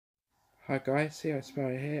Hi guys, CEO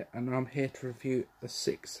Sparrow here, and I'm here to review the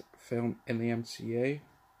 6th film in the MCU,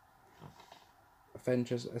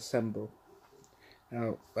 Avengers Assemble.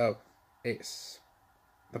 Now, it's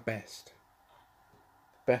the best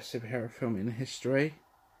superhero film in history.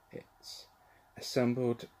 It's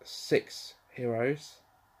assembled 6 heroes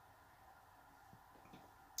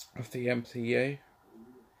of the MCU.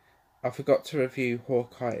 I forgot to review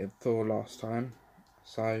Hawkeye and Thor last time,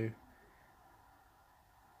 so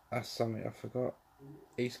that's something I forgot.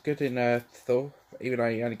 He's good in Thor, even though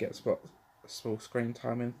he only gets a small screen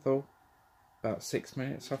time in Thor, about 6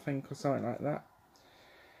 minutes I think, or something like that.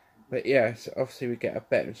 But yeah, so obviously we get a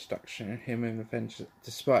better introduction of him in Avengers,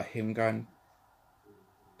 despite him going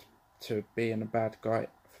to being a bad guy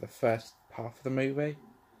for the first half of the movie.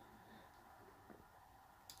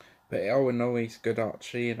 But all in all, he's a good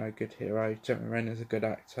archer, good hero. Jeremy Renner's a good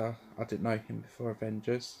actor. I didn't know him before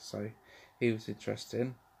Avengers, so he was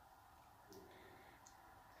interesting.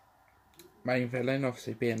 Main villain,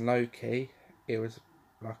 obviously being Loki, it was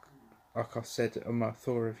like I said on my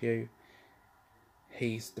Thor review,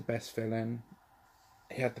 he's the best villain.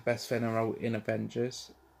 He had the best villain role in Avengers.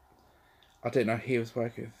 I didn't know he was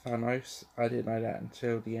working with Thanos. I didn't know that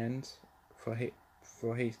until the end for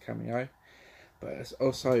his cameo. But it's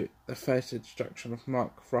also the first introduction of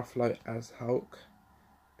Mark Ruffalo as Hulk,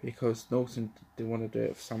 because Norton didn't want to do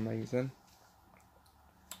it for some reason.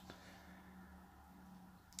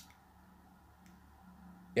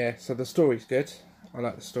 Yeah, so the story's good. I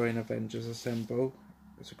like the story in Avengers Assemble.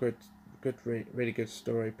 It's a really good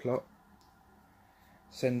story plot.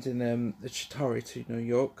 Sending the Chitauri to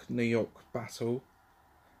New York battle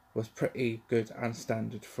was pretty good and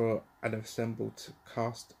standard for an assembled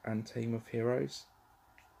cast and team of heroes.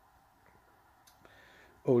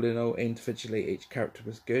 All in all, individually, each character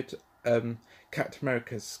was good. Captain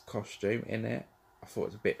America's costume in it, I thought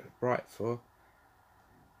was a bit bright for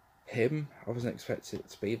him. I wasn't expecting it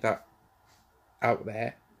to be that out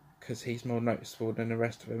there, because he's more noticeable than the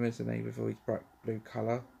rest of them, isn't he, with all his bright blue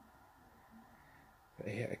colour.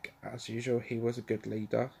 But yeah, as usual, he was a good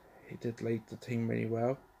leader. He did lead the team really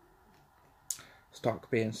well. Stark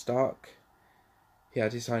being Stark, he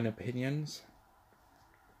had his own opinions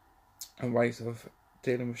and ways of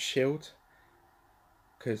dealing with S.H.I.E.L.D.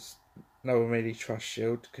 because no one really trusts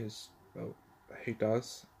S.H.I.E.L.D. because, well, who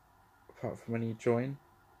does, apart from when you join.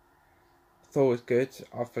 Thor was good.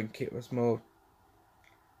 I think it was more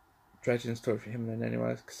dredging story for him than anyone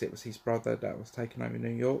else, because it was his brother that was taken over New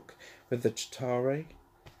York with the Chitauri.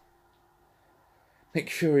 Nick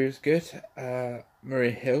Fury was good.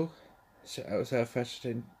 Maria Hill, so that was her first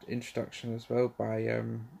introduction as well by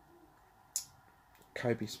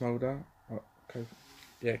Kobe Smulders.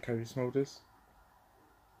 Kobe Smulders.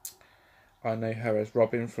 I know her as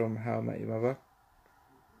Robin from How I Met Your Mother.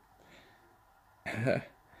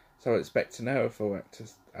 So I was expecting her for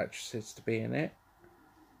actresses to be in it,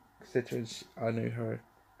 considering I knew her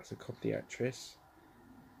as a comedy actress.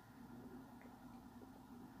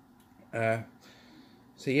 So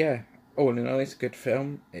yeah, all in all, it's a good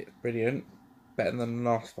film. It's brilliant, better than the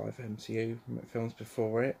last 5 MCU films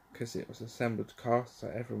before it, because it was an assembled cast,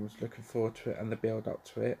 so everyone was looking forward to it and the build up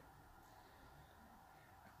to it.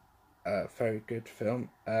 Very good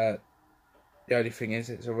film. The only thing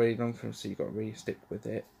is, it's a really long film, so you've got to really stick with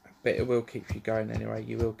it. But it will keep you going anyway.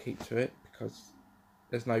 You will keep to it, because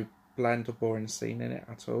there's no bland or boring scene in it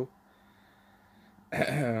at all.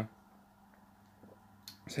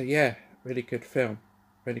 So yeah, really good film.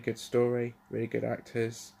 Really good story. Really good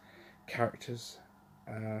actors. Characters.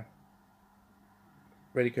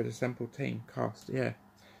 Really good assembled team. Cast, yeah.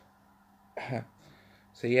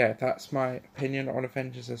 So yeah, that's my opinion on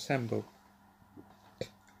Avengers Assemble.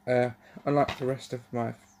 Unlike the rest of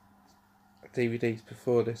my DVDs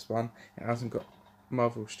before this one, it hasn't got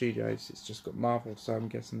Marvel Studios, it's just got Marvel, so I'm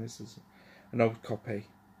guessing this is an old copy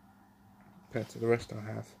compared to the rest I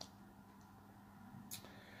have.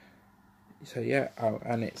 So yeah,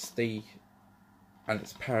 and it's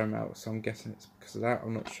Paramount, so I'm guessing it's because of that.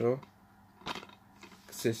 I'm not sure,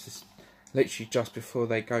 because this is literally just before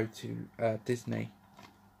they go to Disney,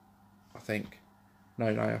 I think. No,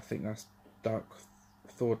 I think that's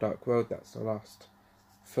Thor Dark World. That's the last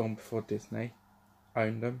film before Disney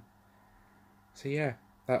owned them. So yeah,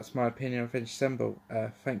 that's my opinion of Avengers Assemble.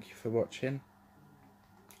 Thank you for watching.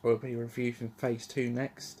 We'll be reviewing Phase 2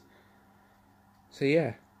 next. So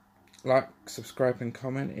yeah, like, subscribe and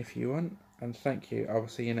comment if you want, and thank you. I will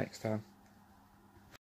see you next time.